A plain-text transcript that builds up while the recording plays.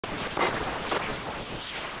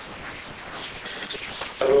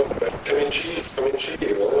cominci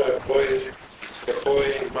io, e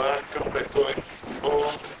poi Marco, e poi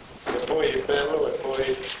Bo, e poi il bello, e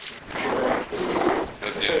poi...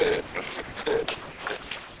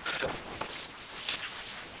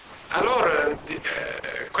 Allora,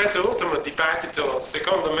 questo ultimo dibattito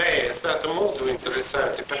secondo me è stato molto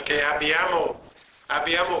interessante perché abbiamo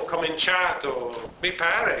cominciato, mi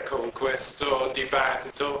pare, con questo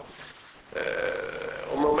dibattito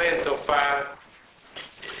un momento fa,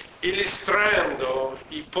 illustrando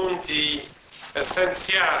i punti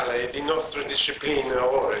essenziali di nostra disciplina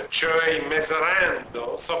ora, cioè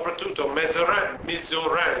soprattutto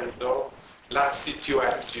misurando la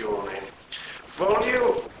situazione.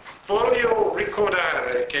 Voglio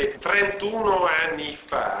ricordare che 31 anni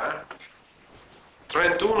fa,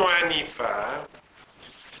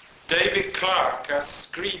 David Clarke ha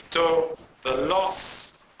scritto The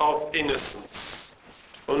Loss of Innocence,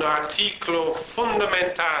 un articolo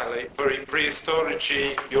fondamentale per i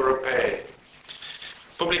preistorici europei,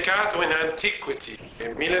 pubblicato in Antiquity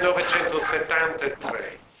nel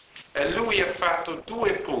 1973. E lui ha fatto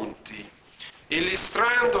 2 punti,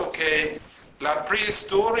 illustrando che la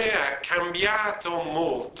preistoria ha cambiato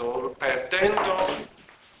molto, perdendo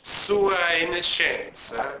sua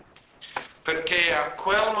innocenza, perché a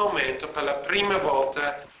quel momento, per la prima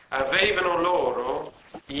volta, avevano loro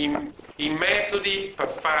i metodi per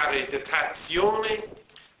fare datazioni,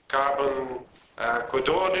 carbon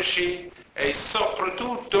 14, e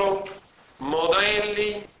soprattutto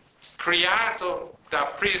modelli creati da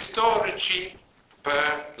preistorici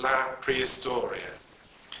per la preistoria.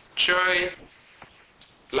 Cioè,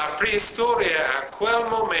 la preistoria a quel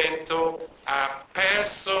momento ha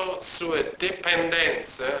perso sua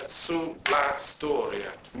dipendenza sulla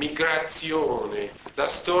storia, migrazione, la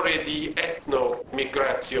storia di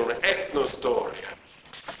etnomigrazione, etnostoria.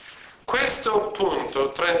 Questo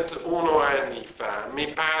punto, 31 anni fa, mi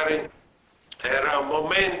pare, era un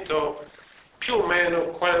momento più o meno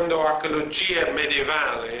quando l'archeologia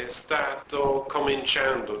medievale è stato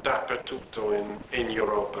cominciando dappertutto in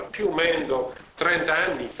Europa. Più o meno 30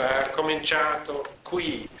 anni fa ha cominciato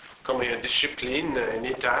qui come disciplina in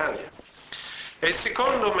Italia. E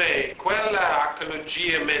secondo me quella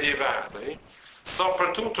archeologia medievale,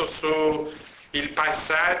 soprattutto sul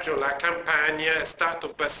paesaggio, la campagna, è stato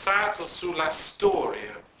basato sulla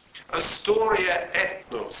storia, una storia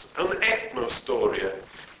un'etnostoria.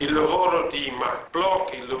 Il lavoro di Marc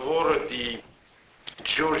Bloch, il lavoro di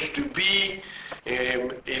Georges Duby,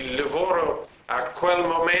 il lavoro a quel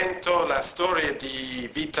momento, la storia di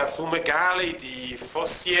Vita Fumagalli, di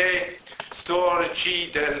Fossier, storici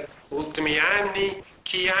degli ultimi anni,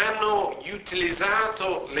 che hanno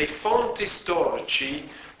utilizzato le fonti storici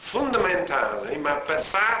fondamentali, ma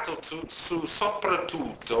basato su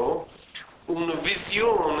soprattutto una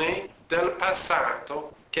visione del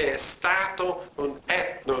passato che è stato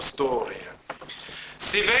un'etnostoria.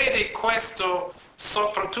 Si vede questo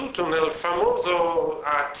soprattutto nel famoso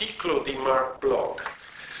articolo di Marc Bloch,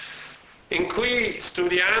 in cui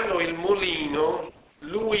studiando il mulino,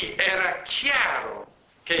 lui era chiaro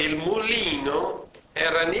che il mulino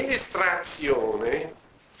era un'illustrazione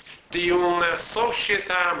di una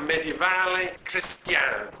società medievale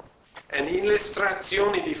cristiana,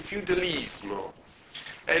 un'illustrazione di feudalismo.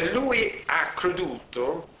 E lui ha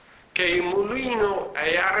creduto che il mulino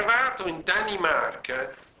è arrivato in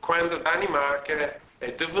Danimarca quando Danimarca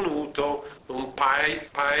è divenuto un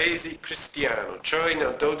paese cristiano, cioè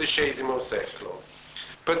nel XII secolo.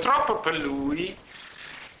 Purtroppo per lui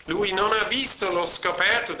non ha visto lo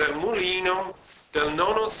scoperto del mulino del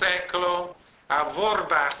IX secolo a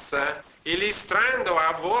Vorbassa, illustrando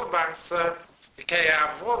a Vorbassa che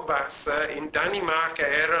a Vorbassa in Danimarca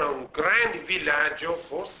era un grande villaggio,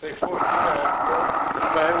 forse fortunato,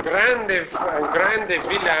 ma un grande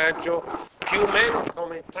villaggio più o meno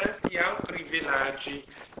come tanti altri villaggi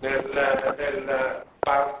nel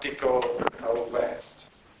Baltico a ovest.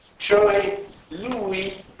 Cioè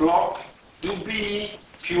lui, Bloch, Duby,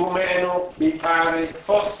 più o meno, mi pare,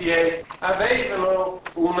 Fossier, avevano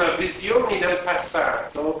una visione del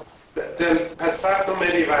passato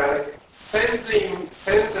medievale,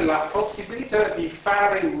 senza la possibilità di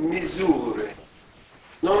fare misure.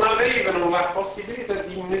 Non avevano la possibilità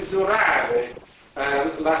di misurare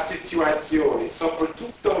la situazione,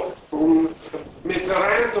 soprattutto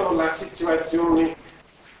misurando la situazione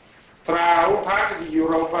tra una parte di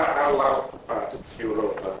Europa e l'altra parte di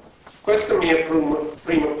Europa. Questo è il mio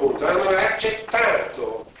primo punto. Hanno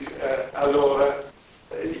accettato allora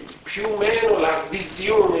più o meno la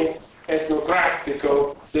visione etnografica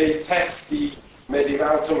dei testi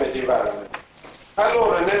altomedievali.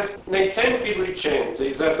 Allora, nei tempi recenti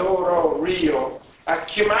Isadoro Rio ha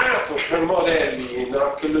chiamato per modelli in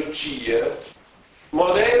archeologia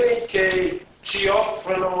modelli che ci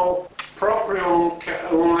offrono proprio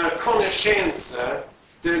una conoscenza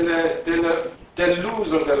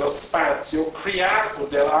dell'uso dello spazio creato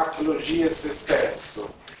dall'archeologia se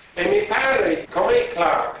stesso. E mi pare, come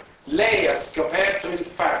Clark, lei ha scoperto il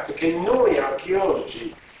fatto che noi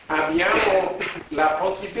archeologi abbiamo la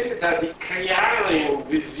possibilità di creare una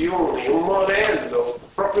visione, un modello,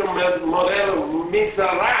 proprio un modello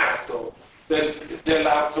misurato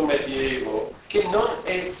dell'altomedievo, che non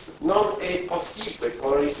è possibile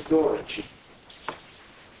per gli storici.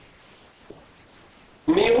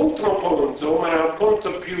 Il mio ultimo punto, ma un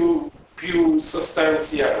punto più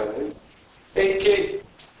sostanziale, è che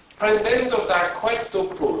prendendo da questo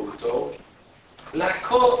punto, la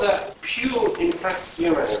cosa più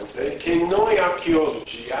impressionante che noi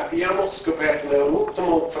archeologi abbiamo scoperto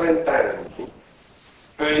nell'ultimo 30 anni,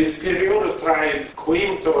 per il periodo tra il V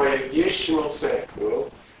e il X secolo,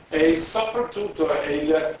 e soprattutto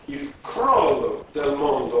il crollo del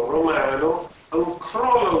mondo romano, un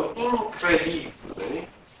crollo incredibile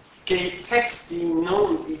che i testi,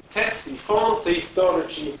 fonti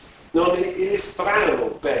storici non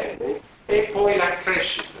illustrano bene, e poi la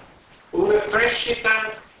crescita. Una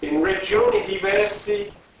crescita in regioni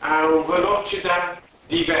diverse a una velocità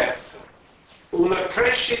diversa. Una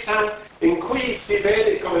crescita in cui si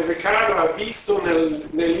vede, come Riccardo ha visto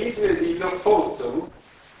nell'isola di Lofoten,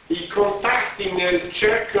 i contatti nel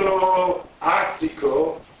circolo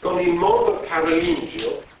artico con il mondo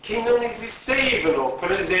carolingio che non esistevano,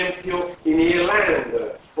 per esempio, in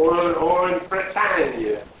Irlanda o in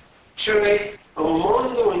Bretagna. Cioè un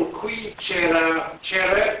mondo in cui c'erano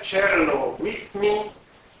ritmi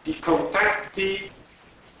di contatti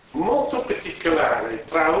molto particolari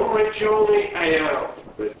tra una regione e altre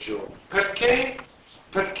regioni. Perché?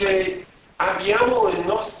 Perché abbiamo in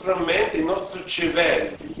nostra mente, i nostri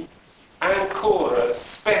cervelli, ancora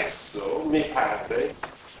spesso, mi pare,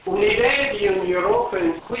 un'idea di un'Europa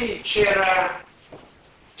in cui c'era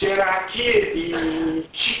gerarchie di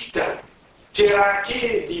città,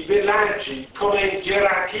 gerarchie di villaggi, come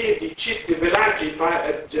gerarchie di città, villaggi,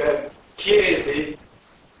 chiese,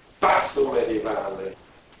 basso medievale,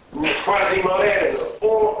 quasi moderno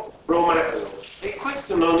o romano. E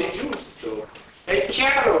questo non è giusto. È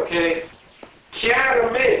chiaro che,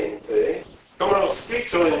 chiaramente, come ho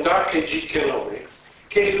scritto in Dark Age Economics,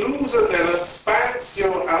 che l'uso dello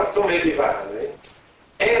spazio altomedievale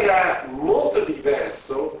era molto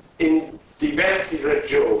diverso in diverse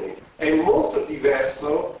regioni. È molto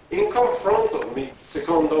diverso in confronto,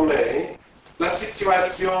 secondo me, la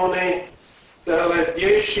situazione dal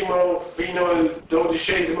X fino al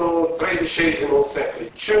XII, XIII secolo.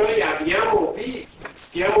 Cioè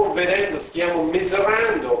stiamo vedendo, stiamo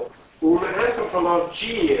misurando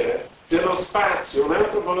un'antropologia dello spazio,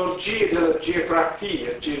 un'antropologia della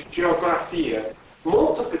geografia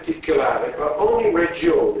molto particolare per ogni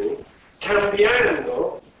regione,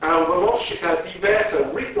 cambiando a una velocità diversa,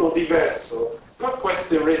 un ritmo diverso per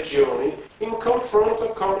queste regioni in confronto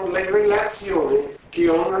con le relazioni che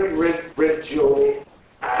ogni regione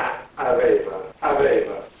aveva.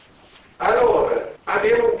 Allora,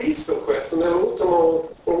 abbiamo visto questo nell'ultimo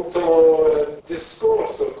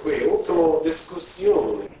discorso qui, ultima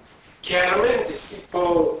discussione. Chiaramente si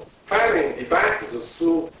può fare un dibattito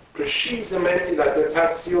su precisamente la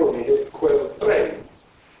datazione di quel trend,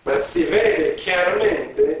 ma si vede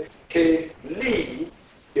chiaramente che lì,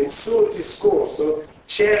 nel suo discorso,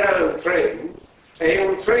 c'era un trend, e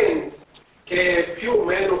un trend che è più o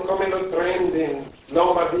meno come lo trend in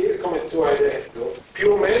Lombardia, come tu hai detto,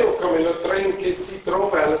 più o meno come lo trend che si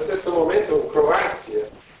trova allo stesso momento in Croazia,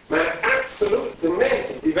 ma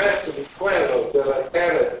assolutamente diverso di quello della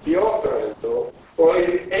terra di Otranto o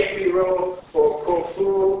il Epiro o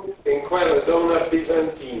Corfu in quella zona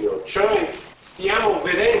bizantina. Cioè stiamo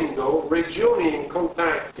vedendo regioni in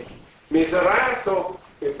contatti, misurato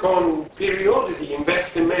con periodi di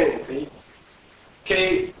investimenti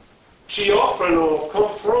che ci offrono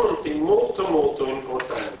confronti molto molto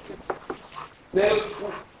importanti.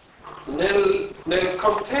 Nel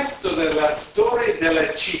contesto della storia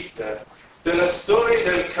della città, della storia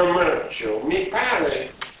del commercio, mi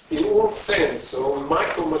pare in un senso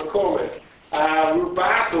Michael McCormack ha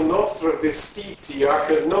rubato i nostri vestiti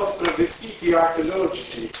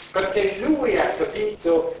archeologici, perché lui ha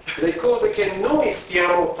capito le cose che noi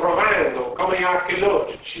stiamo trovando come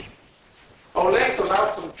archeologici. Ho letto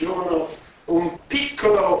l'altro giorno un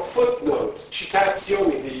piccolo footnote,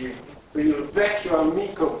 citazione di il vecchio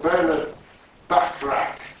amico Bernard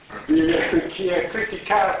Bacharach, chi ha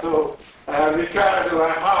criticato Riccardo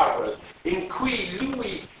a Harvard, in cui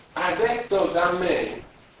lui ha detto da me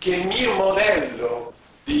che il mio modello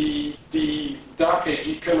di Dark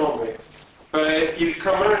Age Economics per il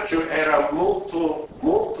commercio era molto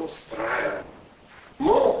strano,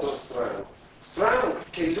 molto strano. Strano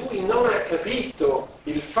che lui non ha capito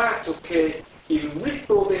il fatto che il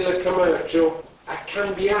ritmo del commercio ha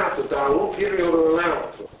cambiato da un periodo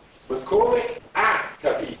all'altro. Ma come ha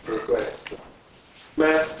capito questo?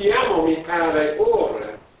 Ma stiamo, mi pare,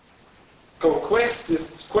 ora con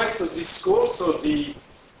questo discorso di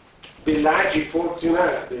villaggi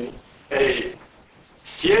fortunati e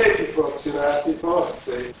chiese fortunati,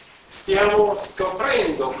 forse stiamo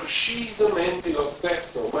scoprendo precisamente lo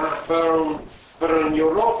stesso, ma per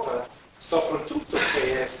un'Europa, soprattutto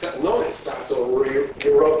che non è stata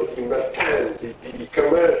un'Europa di mercanti, di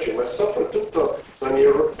commercio, ma soprattutto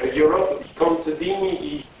un'Europa di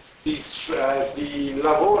contadini, di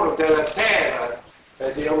lavoro della terra,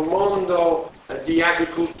 di un mondo di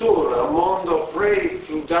agricoltura, un mondo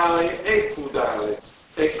pre-feudale e feudale.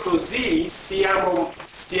 E così stiamo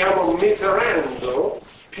misurando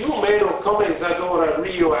più o meno come Isadora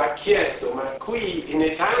Rio ha chiesto, ma qui in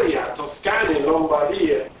Italia, Toscana e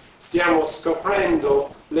Lombardia, stiamo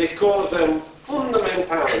scoprendo le cose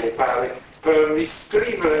fondamentali, mi pare, per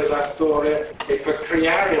riscrivere la storia e per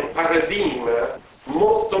creare un paradigma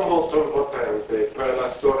molto molto importante per la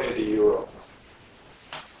storia di Europa.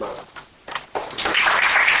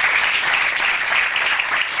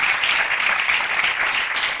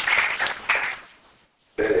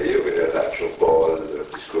 Bene, io mi riallaccio un po' al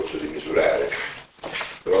discorso di misurare,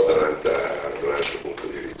 però da un altro punto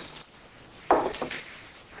di vista.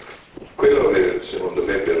 Quello che secondo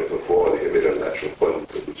me è venuto fuori, che mi riallaccio un po'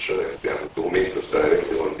 all'introduzione, abbiamo un documento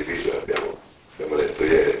stranamente condiviso, abbiamo letto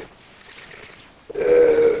ieri,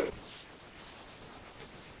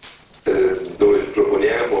 dove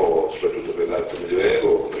proponiamo, soprattutto per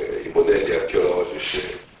l'altomedievale, che i modelli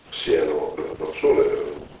archeologici siano non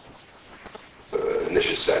solo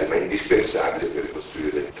necessari ma indispensabili per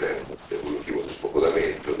ricostruire l'interno evolutivo del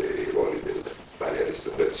spopolamento, dei ruoli delle varie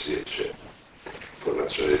aristocrazie, eccetera,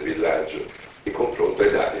 formazione del villaggio, in confronto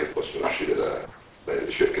ai dati che possono uscire dalle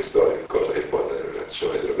ricerche storiche, cosa che poi nella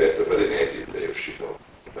relazione di Roberto Farinelli è uscito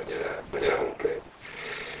in maniera completa.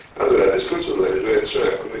 Allora, il discorso della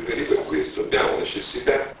risurrezione a cui mi riferivo è questo: abbiamo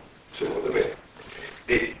necessità, secondo me,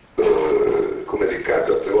 di, come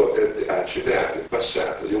Riccardo altre volte ha citato in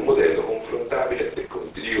passato, di un modello confrontabile di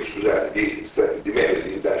metodi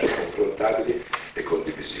di indagine confrontabili e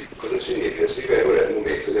condivisibili. Cosa significa? Significa che ora è il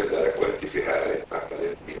momento di andare a quantificare a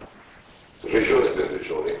Valentino, regione per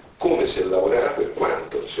regione, come si è lavorato e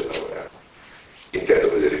quanto si è lavorato. Intendo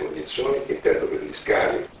per le ricognizioni, intendo per gli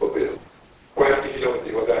scavi, ovvero quanti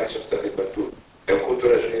chilometri quadrati sono stati battuti. È un conto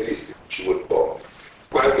ragionieristico, ci vuole poco.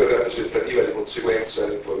 Quanto è rappresentativa di conseguenza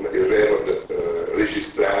il record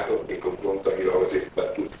registrato in confronto a chilometri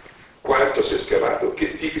battuti. Quanto si è scavato,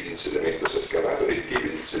 che tipi di insediamento si è scavato, che tipi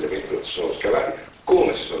di insediamento si sono scavati,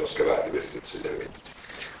 come si sono scavati questi insediamenti.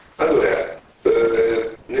 Allora,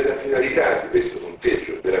 nella finalità di questo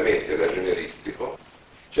punteggio veramente ragionieristico,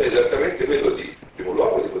 c'è esattamente quello di, in primo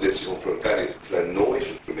luogo, di potersi confrontare fra noi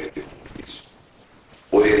su strumenti condivisi,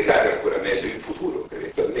 orientare ancora meglio in futuro,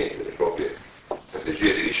 eventualmente, le proprie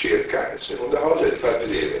strategie di ricerca. La seconda cosa è di far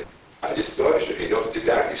vedere agli storici che i nostri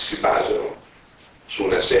dati si basano su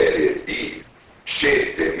una serie di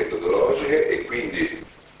scelte metodologiche e quindi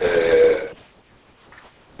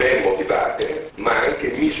ben motivate, ma anche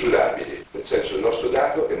misurabili, nel senso che il nostro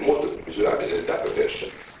dato è molto più misurabile del dato che esce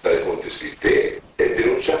dalle fonti scritte e è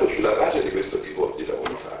denunciato sulla base di questo tipo di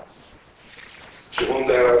lavoro fatto.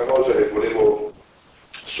 Seconda cosa che volevo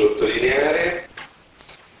sottolineare,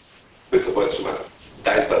 questo poi insomma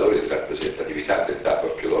dà il valore di rappresentatività del dato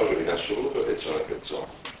archeologico in assoluto e zona per zona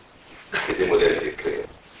e dei modelli che crea. Il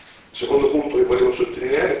secondo punto che volevo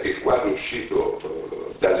sottolineare è che il quadro uscito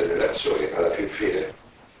dalle relazioni alla fine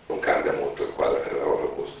non cambia molto il quadro che avevamo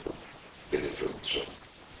proposto nell'introduzione,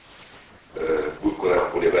 pur con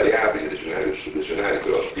alcune variabili regionali o subregionali,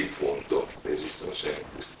 però in fondo esiste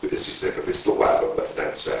sempre questo quadro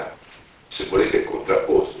abbastanza, se volete,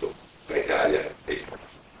 contrapposto tra Italia e Italia.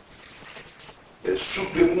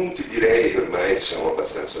 Su due punti direi che ormai siamo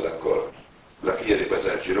abbastanza d'accordo: la fine dei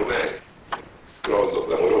passaggi romani, crollo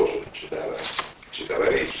clamoroso che citava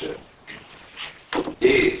Ricci,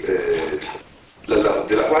 e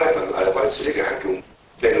alla quale si lega anche un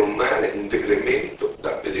bene o male un decremento,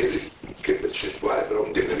 da vedere in che percentuale, però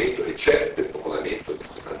un decremento che c'è del popolamento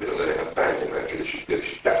almeno delle campagne ma anche delle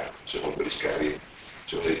città, secondo gli scavi,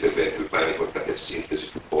 secondo gli interventi urbani portati a sintesi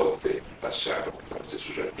più volte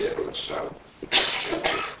passato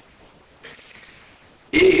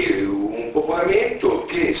e un popolamento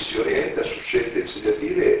che si orienta su scelte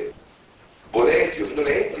insediative volenti o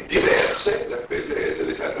indolenti diverse da quelle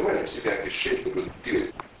dell'età romanestica, anche scelte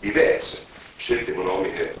produttive diverse, scelte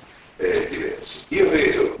economiche diverse. Io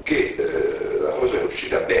credo che la cosa è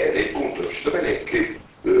uscita bene, il punto è uscito bene è che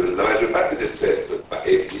la maggior parte del sesto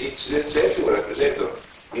e gli inizi del settimo rappresentano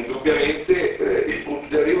indubbiamente il punto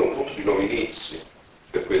di arrivo, un punto di nuovi inizi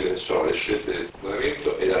per quelle che sono le scelte del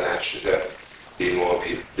popolamento e la nascita dei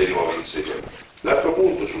nuovi insediamenti. L'altro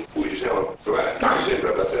punto su cui ci siamo trovati, mi sembra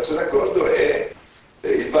abbastanza d'accordo, è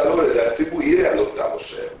il valore da attribuire all'ottavo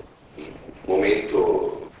secolo, un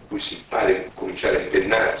momento in cui si pare cominciare a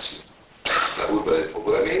impennarsi la curva del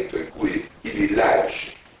popolamento, in cui i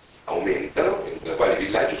villaggi aumentano, nella quale i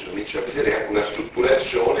villaggi si comincia a vedere anche una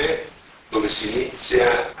strutturazione dove si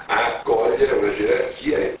inizia a cogliere una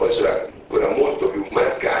gerarchia e poi sarà ancora molto più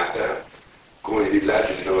marcata come i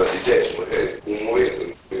villaggi di nuovo X, cioè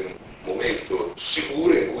un momento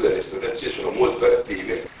sicuro in cui le aristocrazie sono molto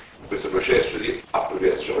attive in questo processo di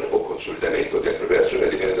appropriazione o consolidamento di appropriazione,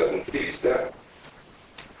 dipende dal punto di vista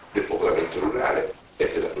del popolamento rurale e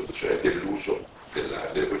della produzione dell'uso delle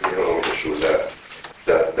politiche economiche sulla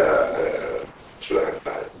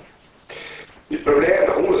campagna. Il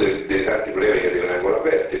problema, uno dei tanti problemi che rimangono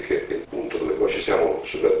aperti è che il punto dove poi ci siamo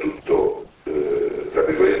soprattutto tra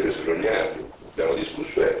virgolette sgrognati, abbiamo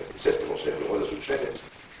discusso, è il VII secolo. Cosa succede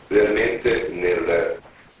realmente nel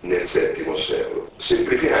VII secolo?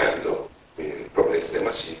 Semplificando, proprio in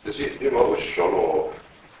estrema sintesi, di nuovo ci sono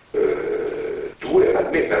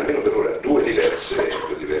almeno per ora, due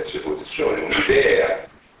diverse posizioni. Un'idea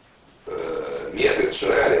mia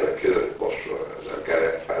personale, ma credo che posso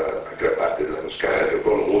allargare a gran parte della Toscana, che è un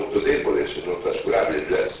ruolo molto debole, se non trascurabile,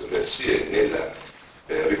 delle aristocrazie nella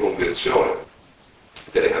riconversione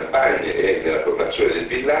delle campagne e nella formazione del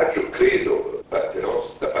villaggio. Credo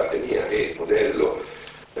da parte mia che il modello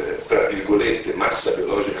tra virgolette massa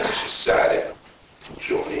biologica necessaria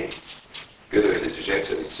funzioni. Credo che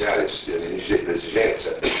l'esigenza iniziale sia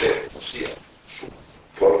l'esigenza del tempo sia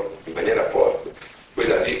in maniera forte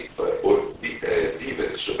quella di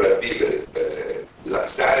vivere, sopravvivere,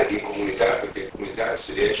 stare in comunità, perché in comunità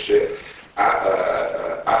si riesce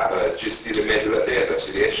a gestire meglio la terra,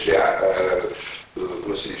 si riesce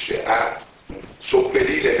a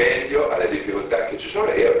sopperire meglio alle difficoltà che ci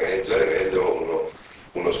sono e a organizzare meglio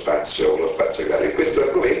uno spazio grande. In questo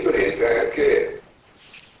argomento rientra anche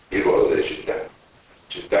il ruolo delle città.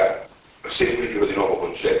 Semplifico di nuovo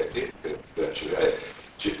concetti per accelerare.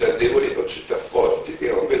 Città deboli o città forti.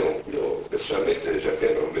 Io personalmente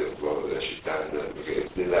non vedo il ruolo della città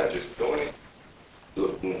nella gestione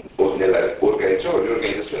o nella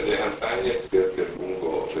riorganizzazione delle campagne per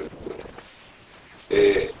lungo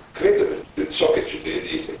periodo. So che ci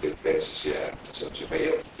vedi e che pensi sia semplice, ma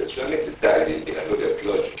io personalmente dagli indicatori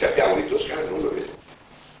archeologici che abbiamo in Toscana non lo vedo.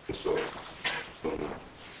 Questo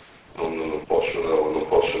non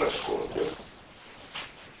posso nascondere.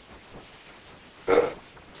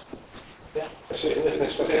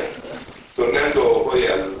 Tornando poi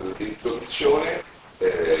all'introduzione,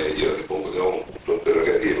 io ripongo di nuovo un punto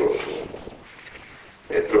interrogativo.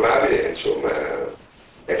 È probabile, insomma,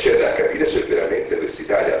 c'è da capire se veramente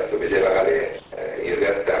quest'Italia altomedievale in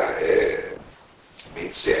realtà è un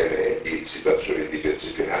insieme di situazioni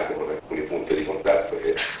diversificate con alcuni punti di contatto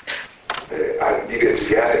che a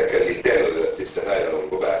diversificare anche all'interno della stessa area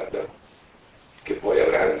longobarda, che poi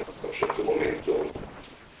avranno a un certo momento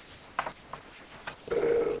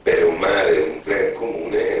bene o male un trend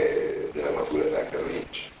comune della natura della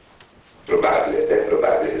carolingia. È probabile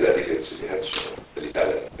che la diversificazione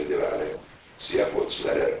dell'Italia medievale sia forse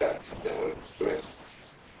la realtà. Abbiamo uno strumento.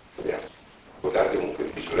 Importante comunque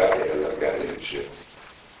misurare e allargare le ricerche.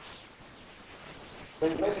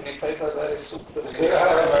 Per me si mi fai parlare subito.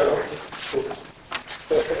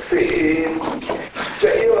 Sì,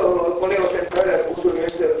 io volevo centrare appunto il mio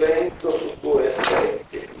intervento su due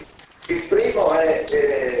aspetti. Il primo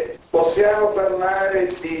è possiamo parlare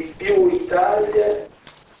di più Italia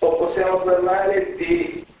o possiamo parlare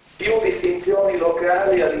di più distinzioni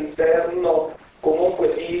locali all'interno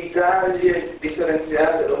comunque di Italie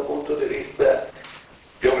differenziate da un punto di vista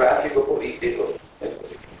geografico, politico e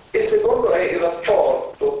così. Il secondo è il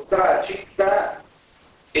rapporto tra città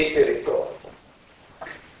e territorio.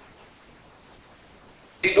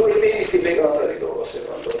 I due temi si legano tra di loro,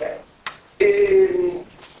 secondo me.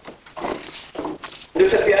 Noi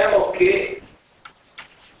sappiamo che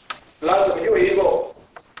l'Alto Medioevo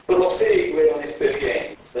prosegue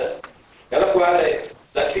un'esperienza nella quale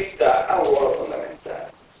la città ha un ruolo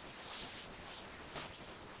fondamentale.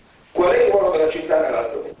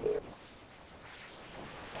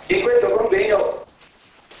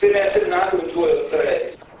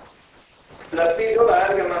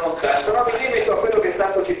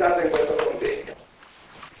 in questo convegno.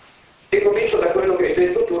 E comincio da quello che hai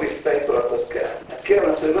detto tu rispetto alla Toscana, che è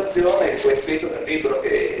un'osservazione che tu hai scritto nel libro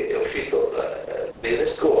che è uscito il mese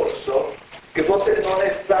scorso, che forse non è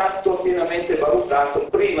stato pienamente valutato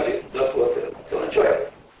prima della tua affermazione. Cioè,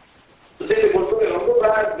 le sepolture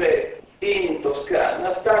longobarde in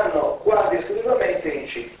Toscana stanno quasi esclusivamente in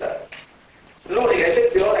città. L'unica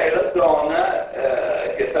eccezione è la zona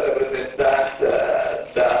che è stata presentata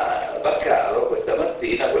da Baccaro questa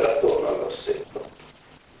mattina, quella attorno al Rossetto.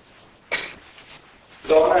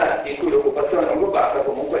 Zona in cui l'occupazione longobarda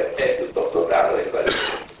comunque è piuttosto rara del vari.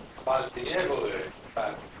 Baldinievole,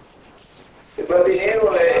 Il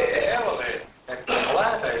Baldinievole è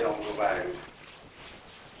popolata e longobardi.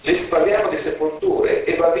 lì parliamo di sepolture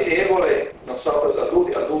e Baldinievole, non so cosa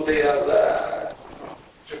allude alla...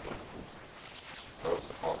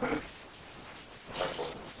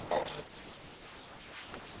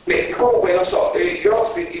 Beh, comunque non so, i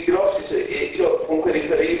grossi, io comunque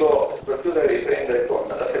riferivo, soprattutto da riprendere con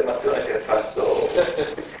l'affermazione che ha fatto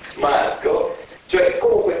Marco, cioè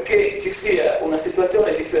comunque che ci sia una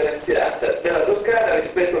situazione differenziata della Toscana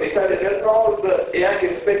rispetto all'Italia del Nord e anche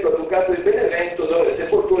rispetto al Ducato di Benevento, dove le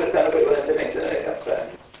sepolture stanno prevalentemente nelle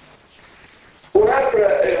campagne.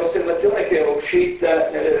 Un'altra osservazione che è uscita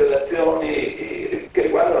nelle relazioni che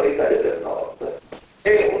riguardano l'Italia del Nord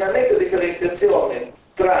è una netta differenziazione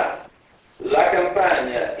tra la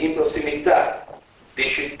campagna in prossimità di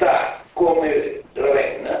città come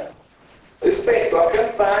Ravenna rispetto a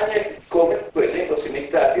campagne come quelle in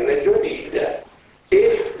prossimità di Reggio Emilia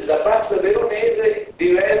e la bassa veronese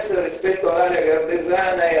diversa rispetto all'area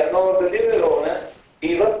gardesana e a nord di Verona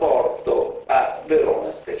in rapporto a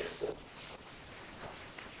Verona stessa.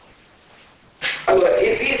 Allora,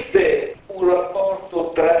 esiste un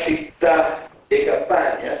rapporto tra città e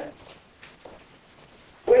campagna?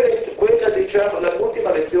 Quella diciamo,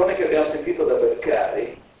 l'ultima lezione che abbiamo sentito da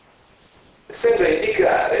Beccari sembra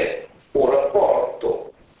indicare un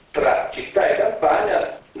rapporto tra città e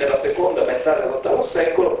campagna nella seconda metà dell'VIII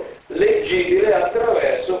secolo, leggibile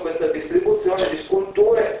attraverso questa distribuzione di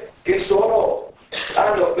sculture che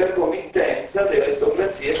hanno per committenza le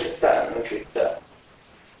aristocrazie che stanno in città.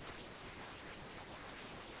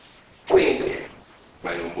 Quindi,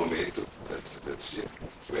 ma in un momento le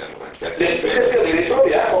esplicazioni le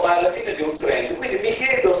ritroviamo, ma alla fine di un trend. Quindi mi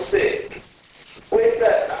chiedo se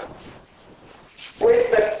questa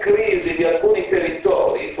crisi di alcuni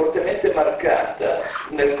territori fortemente marcata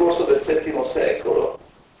nel corso del VII secolo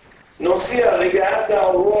non sia legata a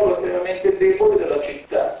un ruolo estremamente debole della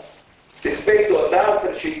città rispetto ad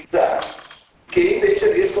altre città che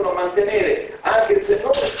invece riescono a mantenere, anche se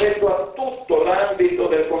non rispetto a tutto l'ambito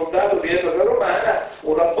del contato di epoca romana,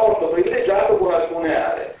 un rapporto privilegiato con alcune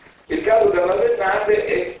aree. Il caso della Ravennate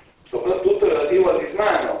è soprattutto relativo al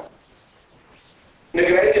Dismano.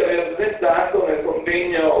 Negretti aveva presentato nel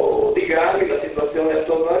convegno di Gavi la situazione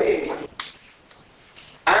attorno a Rimini.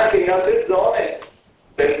 Anche in altre zone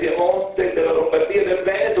del Piemonte, della Lombardia e del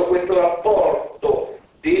Veneto questo rapporto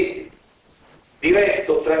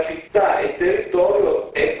diretto tra città e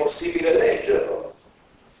territorio è possibile leggerlo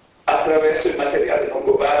attraverso i materiali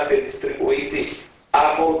longobardi distribuiti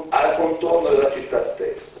al contorno della città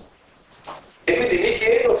stessa. E quindi mi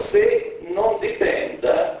chiedo se non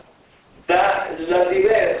dipenda dalla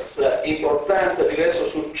diversa importanza, diverso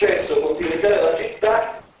successo, continuità della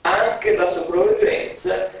città, anche la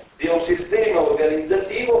sopravvivenza di un sistema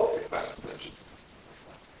organizzativo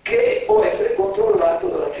che può essere controllato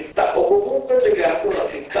dalla città o comunque legato alla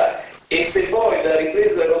città, e se poi la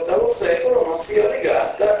ripresa dell'VIII secolo non sia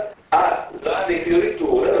legata alla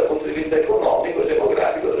defioritura dal punto di vista economico e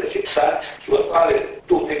demografico delle città, sulla quale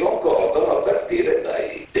tutti concordano a partire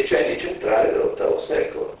dai decenni centrali dell'VIII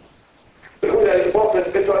secolo. Per cui la risposta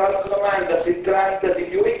rispetto all'altra domanda: si tratta di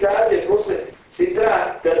più Italia e forse si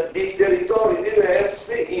tratta di territori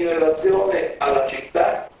diversi in relazione alla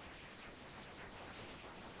città?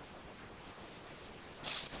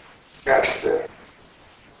 Cassero.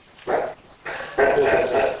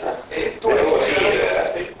 E tu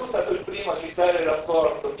sei tu stato il primo a citare il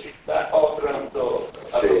rapporto città-Otranto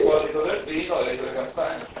a proposito del vino e delle tue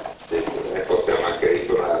campagne. Sì, ne possiamo anche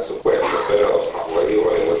ritornare su questo, però io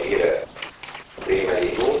volevo dire prima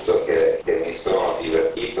di tutto che mi sono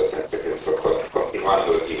divertito, senza che sto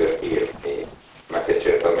continuando a divertirmi, ma che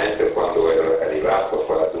certamente quando ero arrivato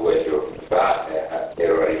qua 2 giorni fa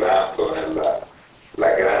ero arrivato nella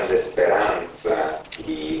grande speranza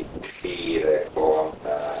di uscire con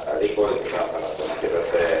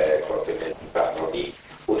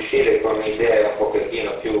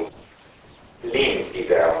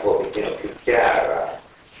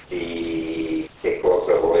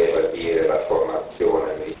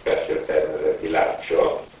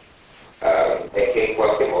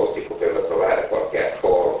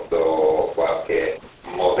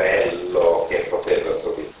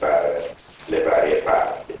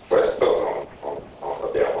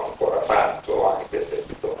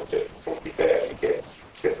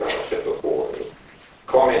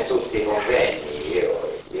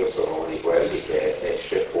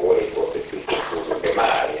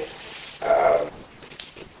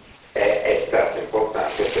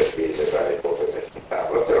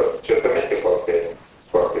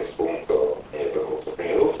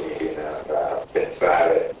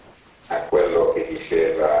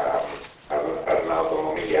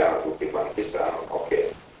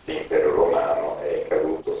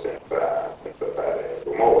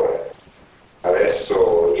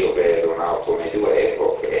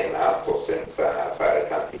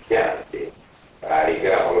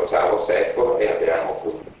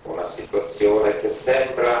situazione che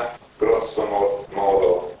sembra grosso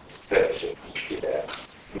modo percepibile.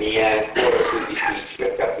 Mi è ancora più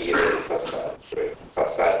difficile capire il passaggio. Il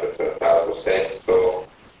passaggio tra tardo sesto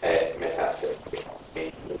e metà settimo.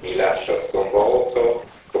 Mi lascia sconvolto,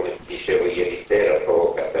 come ti dicevo ieri sera,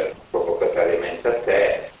 provocatariamente a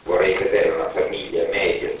te. Vorrei vedere una famiglia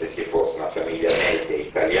media, se ci fosse una famiglia media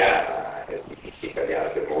italiana, italiana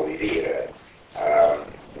per modo di dire,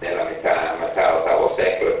 nella metà ottavo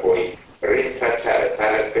secolo, e poi rintracciare,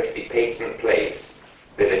 fare una specie di patent place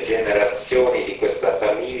delle generazioni di questa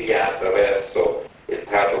famiglia attraverso il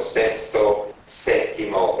tardo sesto,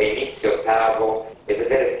 settimo e inizio ottavo, e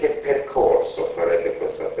vedere che percorso farebbe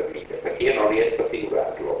questa famiglia, perché io non riesco a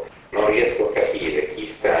figurarlo, non riesco a capire chi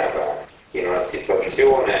stava in una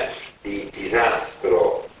situazione di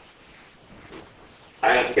disastro,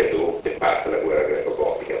 anche dovuta in parte alla guerra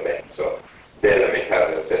greco-gotica, penso, della metà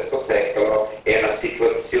del VI secolo, e una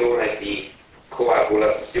situazione di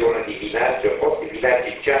coagulazione di villaggio, forse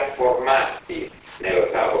villaggi già formati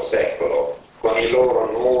nell'VIII secolo, con i loro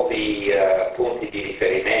nuovi punti di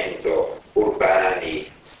riferimento urbani,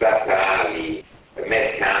 statali,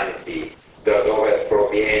 mercanti, da dove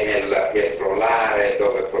proviene il pietrolare,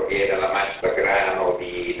 dove proviene la macchia grano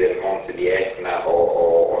del monte di Etna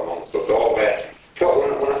o non so dove. Cioè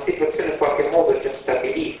una situazione in qualche modo già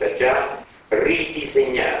stabilita, già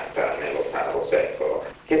ridisegnata nell'VIII secolo,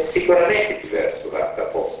 che è sicuramente diverso da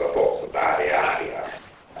posto a posto, da area a area.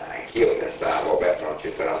 Anch'io pensavo, non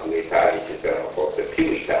ci saranno due Italie, ci saranno forse più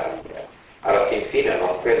Italie. Alla fin fine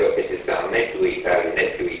non credo che ci siano né due Italie né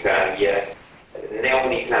più Italie, né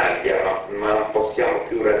un'Italia, ma non possiamo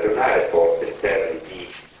più ragionare forse in termini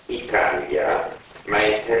di Italia, ma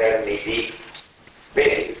in termini di,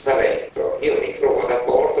 vedi, il Saletto. Io mi trovo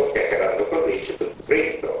d'accordo chiacchierando con Ricci su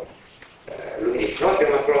Cristo. Lui dice, noi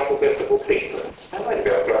abbiamo trovato questo con Cristo, ma noi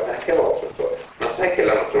l'abbiamo trovato anche a Rossetto, ma sai che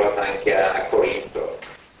l'hanno trovata anche a Corinto?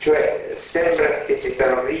 Cioè sembra che ci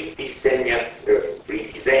sia un ridisegno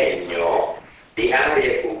di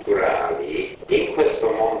aree culturali in questo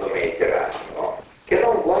mondo mediterraneo che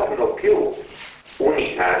non guardano più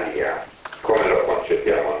un'Italia come lo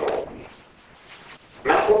concepiamo noi,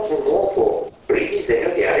 ma con un nuovo ridisegno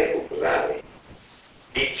di aree culturali,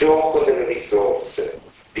 di gioco delle risorse,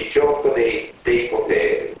 di gioco dei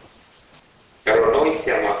poteri. Allora noi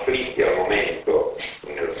siamo afflitti al momento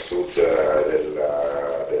nel sud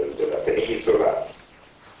della penisola,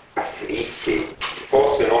 afflitti,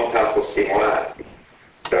 forse non tanto stimolati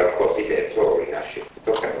dal cosiddetto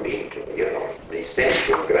rinascimento carolingio. Io non mi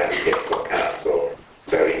sento un grande toccato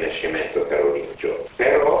dal rinascimento carolingio,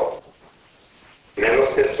 però nello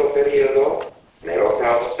stesso periodo,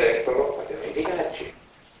 nell'VIII secolo, abbiamo i villaggi,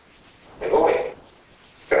 e voi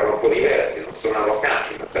saranno un po' diversi, non sono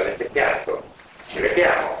allocati, non avete piatto, ce li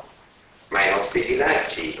abbiamo, ma i nostri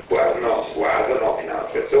villaggi guardano in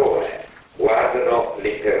altre zone, guardano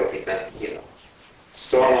l'impero bizantino,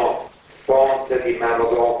 sono fonte di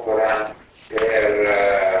manodopera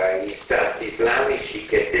per gli stati islamici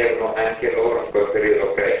che devono anche loro in quel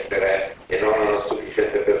periodo crescere e non hanno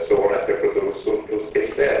sufficiente persone per produrre il surplus che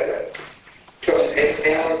gli serve. Cioè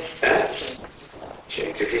è un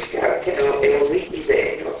centro fiscale che è un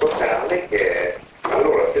ridisegno totale che,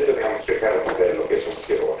 allora se dobbiamo cercare un modello che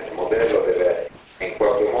funzioni, il modello deve in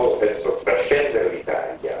qualche modo penso trascendere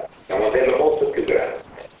l'Italia, è un modello molto più grande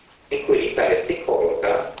in cui l'Italia si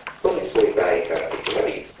colloca con i suoi vari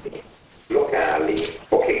particolaristi locali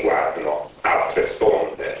o che guardano altre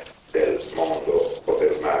sponde del mondo o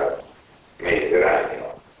del mare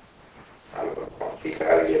Mediterraneo. Allora con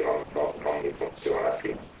l'Italia non mi funziona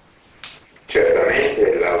più.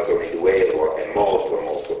 Certamente l'Alto Medioevo è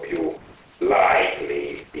molto più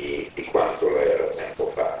lively di quanto lo era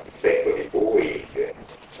tempo fa. I secoli bui,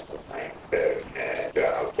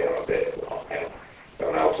 già altri hanno detto, no? È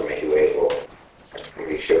un Alto Medioevo, come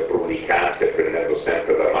dice, brulicante, prendendo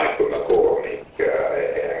sempre da Michael McCormick,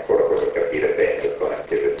 è ancora cosa capire bene con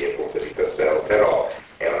anche dal punto di Cassero, però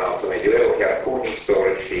è un Alto Medioevo che alcuni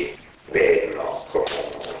storici vedono come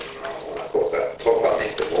una cosa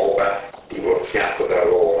totalmente nuova, divorziato da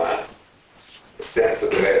Roma, senza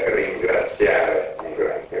dover ringraziare un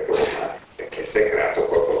grande Roma, perché si è creato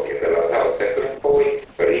qualcosa che dall'VIII secolo in poi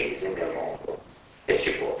ridisegna il mondo e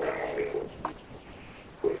ci porta nel mondo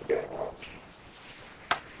in cui stiamo oggi.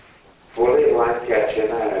 Volevo anche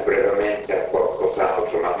accennare brevemente a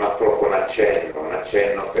qualcos'altro, ma proprio un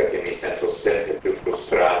accenno perché mi sento sempre più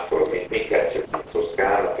frustrato, mi piace il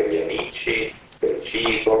Toscano per gli amici, per il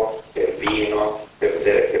cibo, per il vino, per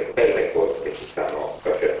vedere che belle cose che si stanno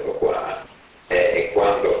facendo qua, e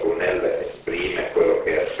quando Brunel esprime quello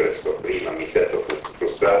che ha espresso prima mi sento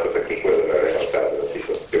frustrato perché quello era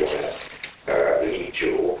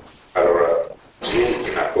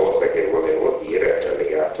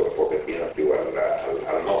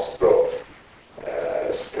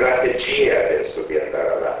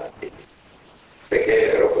perché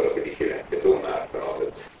è vero quello che dicevi anche tu, Marco,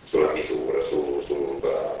 no? Sulla misura,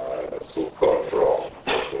 sul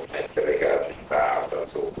confronto, su mettere carte in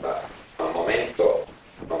tavola, al momento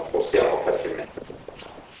non possiamo facilmente,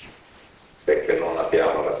 perché non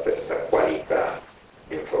abbiamo la stessa qualità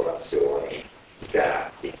di informazioni, di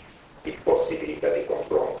dati, di possibilità di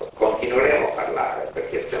confronto. Continueremo a parlare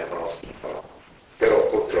perché è sempre uno stimolo, però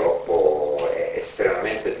purtroppo è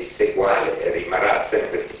estremamente diseguale e rimarrà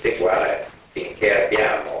sempre diseguale finché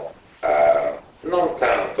abbiamo non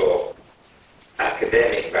tanto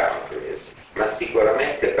academic boundaries, ma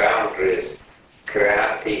sicuramente boundaries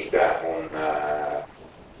creati da un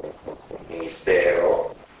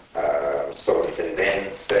ministero,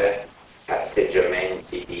 sovrintendenze,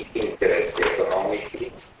 atteggiamenti di interessi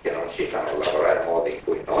economici che non ci fanno lavorare nel modo in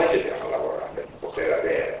cui noi dobbiamo lavorare per poter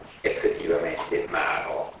avere effettivamente in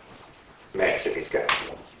mano merce di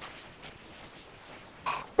scambio.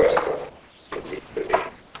 Questo in sintesi.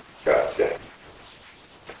 Grazie.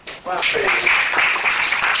 Va bene.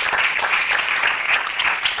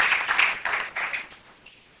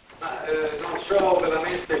 Non so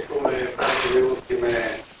veramente come fare le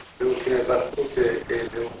ultime battute e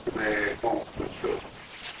le ultime conclusioni.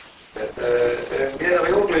 Mi era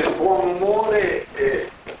venuto il buon umore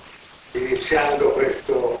iniziando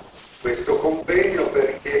questo convegno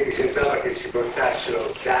perché mi sembrava che si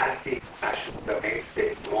portassero dati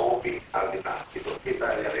assolutamente nuovi al dibattito. Mi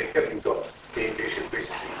pare di aver capito che invece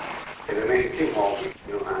questi elementi nuovi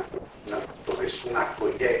non hanno avuto nessuna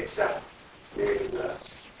accoglienza nel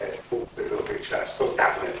pubblico che ci ha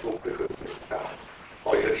ascoltato, nel pubblico di questa,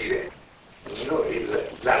 voglio dire,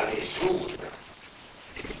 la misura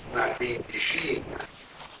di una quindicina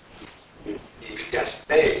di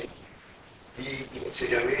castelli, di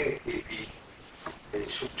insediamenti di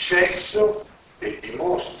successo che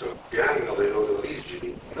dimostrano che hanno le loro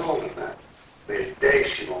origini non nel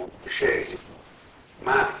X-XI,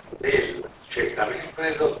 ma certamente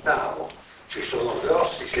nell'VIII. Ci sono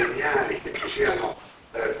grossi segnali che ci siano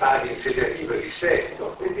fasi insediative di VI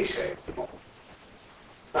e di VII.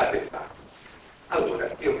 Vado.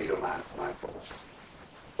 Allora, io mi domando una cosa.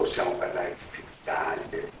 Possiamo parlare di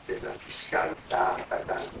tributari, della fiscalità,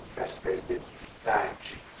 parlando di castelli e di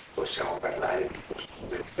villaggi, possiamo parlare di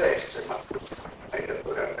costume diverse, ma forse è da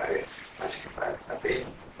poter andare a scavare la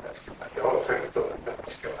vendita, a scavare Otranto, andare a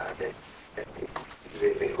scavare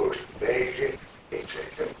le corti di legge,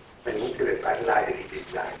 eccetera. È inutile parlare di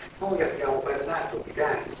villaggi. Noi abbiamo parlato di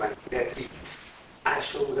dati quantitativi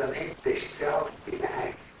assolutamente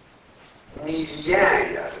straordinari.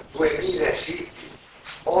 Migliaia, 2000 siti,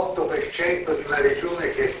 8% di una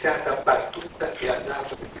regione che è stata battuta e ha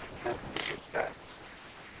dato determinati risultati.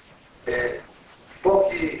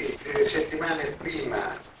 Poche settimane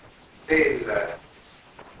prima del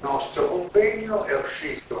nostro convegno è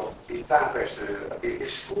uscito il Papers della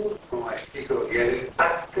British School con un articolo di Ellen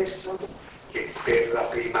Patterson che per la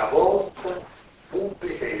prima volta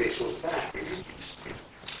pubblica i risultati visti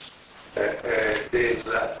dei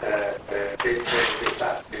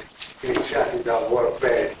fatti iniziati da Ward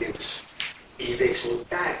Perkins. I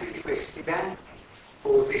risultati di questi dati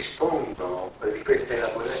corrispondono, di questa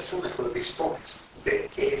elaborazione corrisponde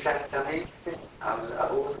esattamente al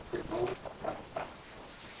lavoro che noi abbiamo fatto.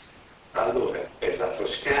 Allora, per la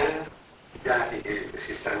Toscana, i dati che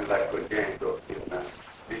si stanno raccogliendo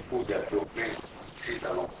in Puglia più o meno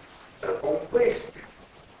coincidono con questi.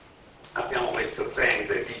 Abbiamo questo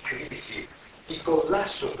trend di crisi, di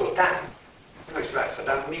collasso totale. Noi si passa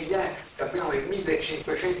da migliaia, abbiamo il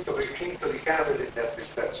 1500% di case delle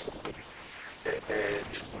attestazioni.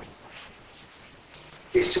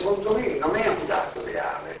 E secondo me non è un dato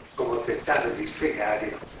reale, come ho tentato di spiegare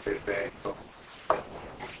in un intervento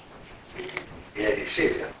ieri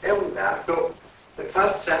sera, è un dato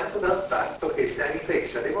falsato dal fatto che la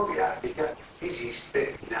ripresa demografica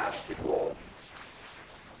esiste in altri luoghi.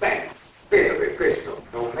 Bene, vedo che questo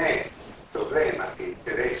non è un problema che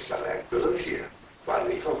interessa l'archeologia,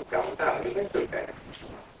 quale di fronte a un dato di questo genere.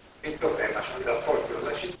 Il problema sono i rapporti con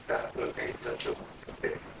la città, l'organizzazione del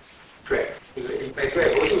tempo. Cioè il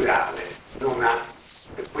medioevo rurale non ha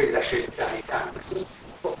quella centralità.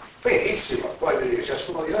 Benissimo, poi dire,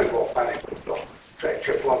 ciascuno di noi può fare quello, cioè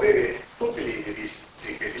può avere tutti gli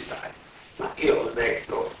indirizzi che li fare. Ma io ho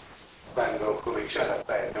letto, quando ho cominciato a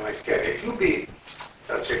fare il mio mestiere QB,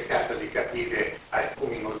 ho cercato di capire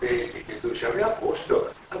alcuni modelli che tu ci aveva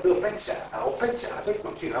posto, ho pensato e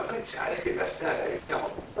continuo a pensare che la strada che stiamo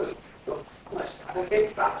percorrendo è una strada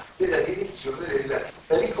che va nella direzione del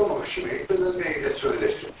riconoscimento dell'organizzazione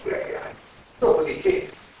delle strutture agrarie.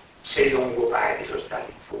 Dopodiché, se i longobardi sono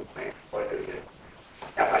stati come, voglio dire,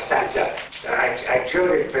 abbastanza a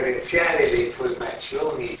georeferenziare le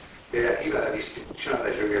informazioni relative alla distribuzione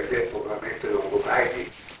della geografia del popolamento dei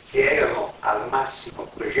Longobardi, che erano al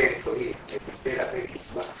massimo 200.000 nell'intera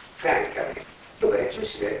penisola. Francamente, io penso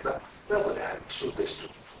si debba lavorare sul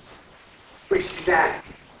testudo. Questi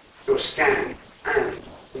dati toscani hanno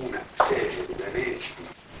una serie di elementi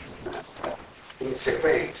in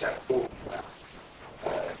sequenza con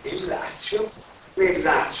il Lazio. Nel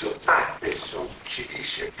Lazio Patterson ci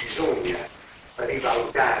dice che bisogna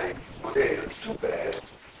rivalutare il modello di Joubert.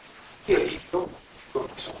 Io dico, come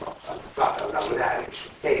sono abituato a lavorare su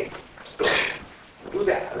temi della storia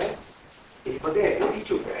rurale, il modello di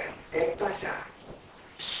Joubert è basato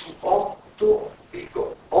su 8,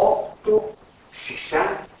 si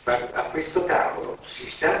sa, a questo tavolo si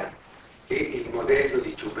sa che il modello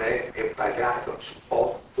di Joubert è basato su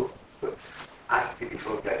 8 atti di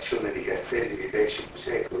fondazione di castelli di X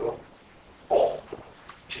secolo. 8.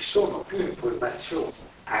 Ci sono più informazioni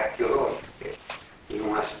archeologiche in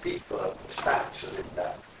una spiccola spazio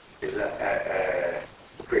di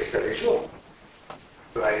questa regione.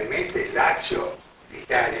 Probabilmente il Lazio di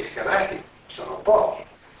casi scavati sono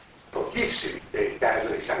pochissimi del caso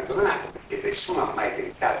di San Donato, perché nessuno ha mai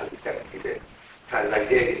tentato di capire tra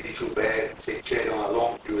l'allievi di Joubert se c'era una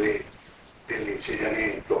longue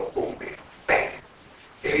dell'insediamento o meno. Beh,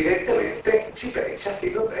 evidentemente si pensa che i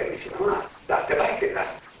problemi siano altri. D'altra parte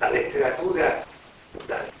la letteratura,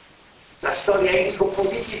 la storia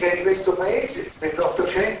etico-politica di questo paese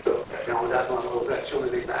nell'Ottocento, abbiamo dato una valutazione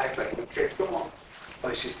dei barbari in un certo modo,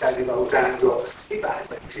 poi si sta rivalutando i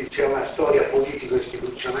barbari, c'è una storia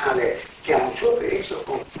politico-istituzionale che ha un suo peso,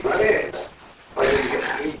 continua a averla.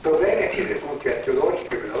 Il problema è che le fonti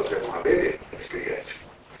archeologiche però devono avere le spiegazioni.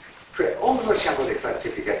 Cioè, o noi siamo dei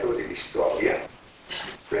falsificatori di storia,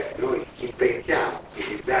 cioè noi inventiamo i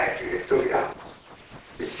villaggi che troviamo,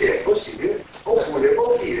 perché è possibile, oppure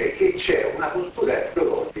vuol dire che c'è una cultura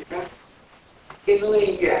archeologica che non è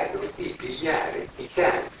in grado di pigliare i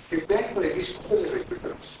casi più vengono e discutere per più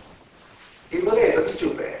grossi. Il modello di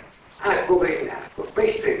Joubert ha governato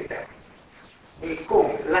per 30 anni e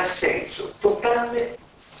con l'assenso totale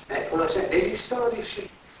degli storici,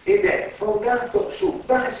 ed è fondato su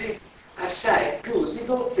basi assai più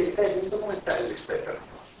ridotte in termini documentari rispetto alla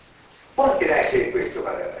nostra. Può anche darsi che questo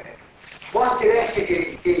vada bene, può anche darsi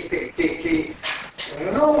che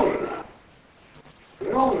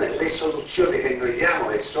non le soluzioni che noi diamo,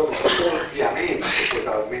 che sono ovviamente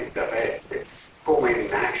totalmente aperte, come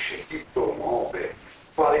nasce, chi promuove,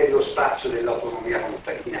 qual è lo spazio dell'autonomia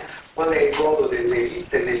contadina, qual è il ruolo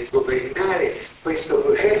dell'elite nel governare questo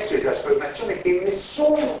processo di trasformazione che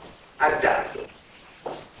nessuno ha dato.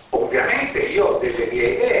 Ovviamente io ho delle mie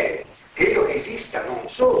idee, credo che esista non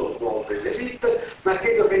solo il ruolo dell'elite, ma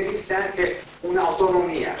credo che esista anche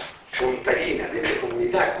un'autonomia contadina, delle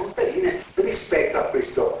comunità contadine rispetto a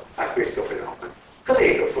questo fenomeno.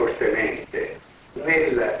 Credo fortemente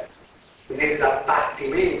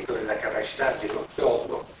nell'abbattimento della capacità di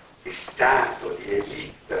controllo di Stato, di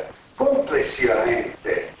elite,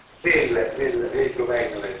 complessivamente nel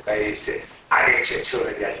governo del paese, ad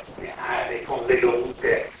eccezione di alcune aree, con le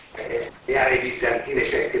dovute le aree bizantine,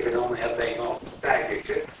 certi fenomeni avvengono tutt'altro,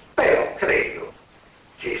 eccetera. Però credo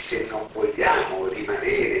che se non vogliamo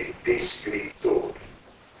rimanere descrittori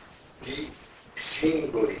di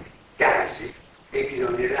singoli casi, e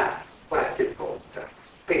bisognerà qualche volta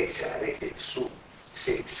pensare che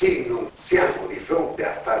se non siamo di fronte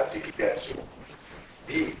a falsificazioni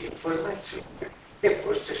di informazione, e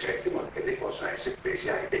forse certi modelli possono essere presi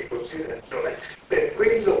anche in considerazione per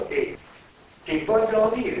quello che vogliono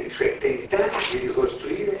dire, cioè tentare di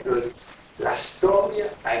ricostruire la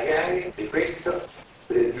storia magari di questo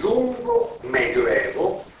lungo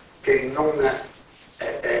medioevo che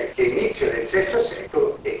inizia nel VI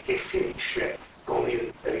secolo e che finisce con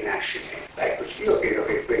il Rinascimento. Ecco, io credo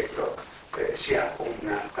che questo sia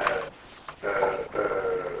una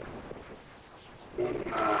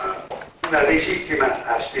legittima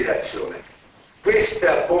aspirazione.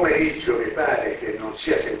 Questo pomeriggio mi pare che non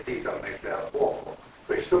sia sentito a mettere a fuoco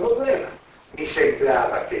questo problema. Mi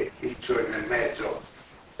sembrava che il giorno e mezzo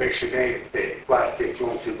precedente qualche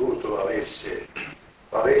contributo lo avesse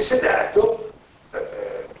dato.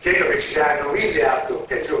 Credo che ci saranno mille altre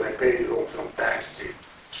occasioni per riconfrontarsi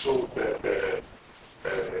su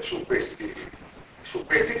questi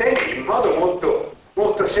temi in modo molto,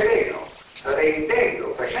 molto sereno,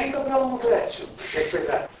 rendendo, facendo però un'operazione che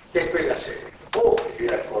è quella seria. O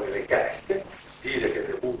tirare fuori le carte, dire che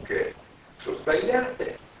le buche sono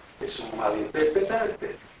sbagliate, che sono mal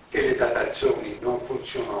interpretate, che le datazioni non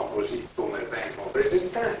funzionano così come vengono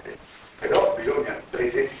presentate, però bisogna prendere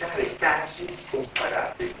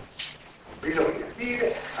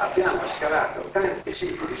tanti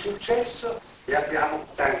siti di successo e abbiamo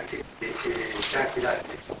tanti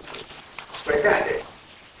lati. Guardate,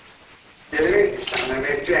 gli elementi stanno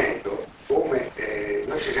emergendo come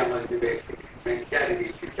noi ci siamo dimenticati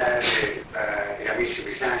di citare gli amici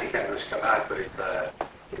pisani che hanno scavato il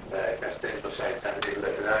castello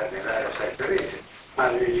nell'area sardanese,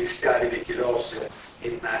 ma gli scavi di Chilos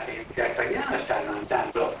in Cartagnana stanno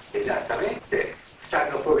andando esattamente,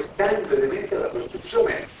 stanno portando elementi alla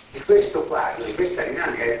costruzione di questo quadro, di questa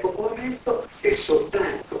dinamica del popolamento che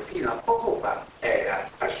soltanto fino a poco fa era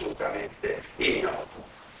assolutamente ignoto.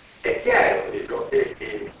 È chiaro, dico,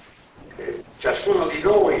 che ciascuno di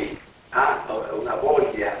noi ha una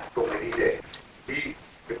voglia, come dire, di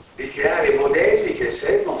creare modelli che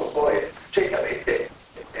servono poi, certamente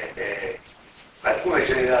alcune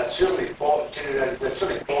generalizzazioni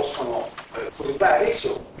possono turbare i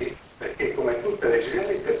sogni, perché come tutte le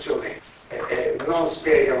generalizzazioni non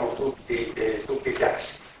spiegano tutti i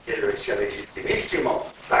casi. Credo che sia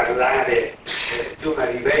legittimissimo parlare di una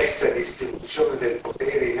diversa distribuzione del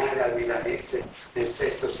potere in area milanese nel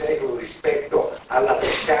VI secolo rispetto alla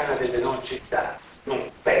Toscana delle non città. Non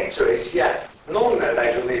penso che sia non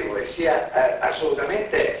ragionevole, sia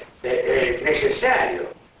assolutamente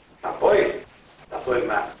necessario, ma poi la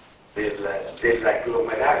forma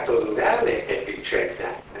dell'agglomerato rurale è vincente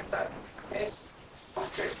anche nell'area milanese.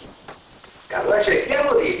 Allora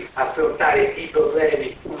cerchiamo di affrontare i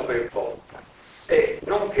problemi uno per volta e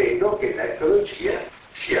non credo che l'archeologia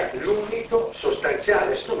sia l'unico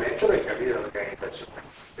sostanziale strumento per capire l'organizzazione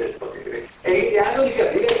del potere. È in grado di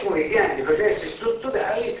capire alcuni grandi processi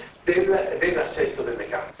strutturali dell'assetto delle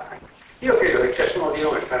campagne. Io credo che ciascuno di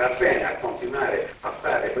noi farà bene a continuare a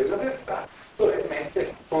fare quello che fa,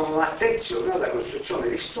 probabilmente con un'attenzione alla costruzione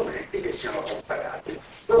di strumenti che siano comparabili.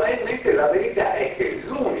 Probabilmente la verità è che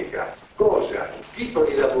l'unica cosa, tipo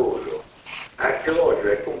di lavoro archeologico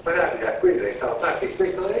è comparabile a quello che è stato fatto in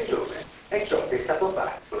questa regione è ciò che è stato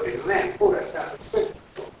fatto e non è ancora stato è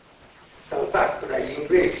stato fatto dagli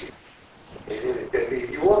inglesi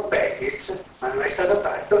di World Package, ma non è stato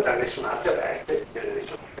fatto da nessun'altra parte delle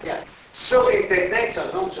regioni italiane. Sovrintendenza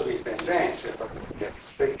o non sovrintendenza,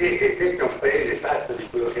 perché questo è un paese fatto di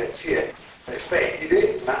burocrazie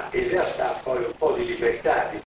fetide, ma in realtà poi un po' di libertà di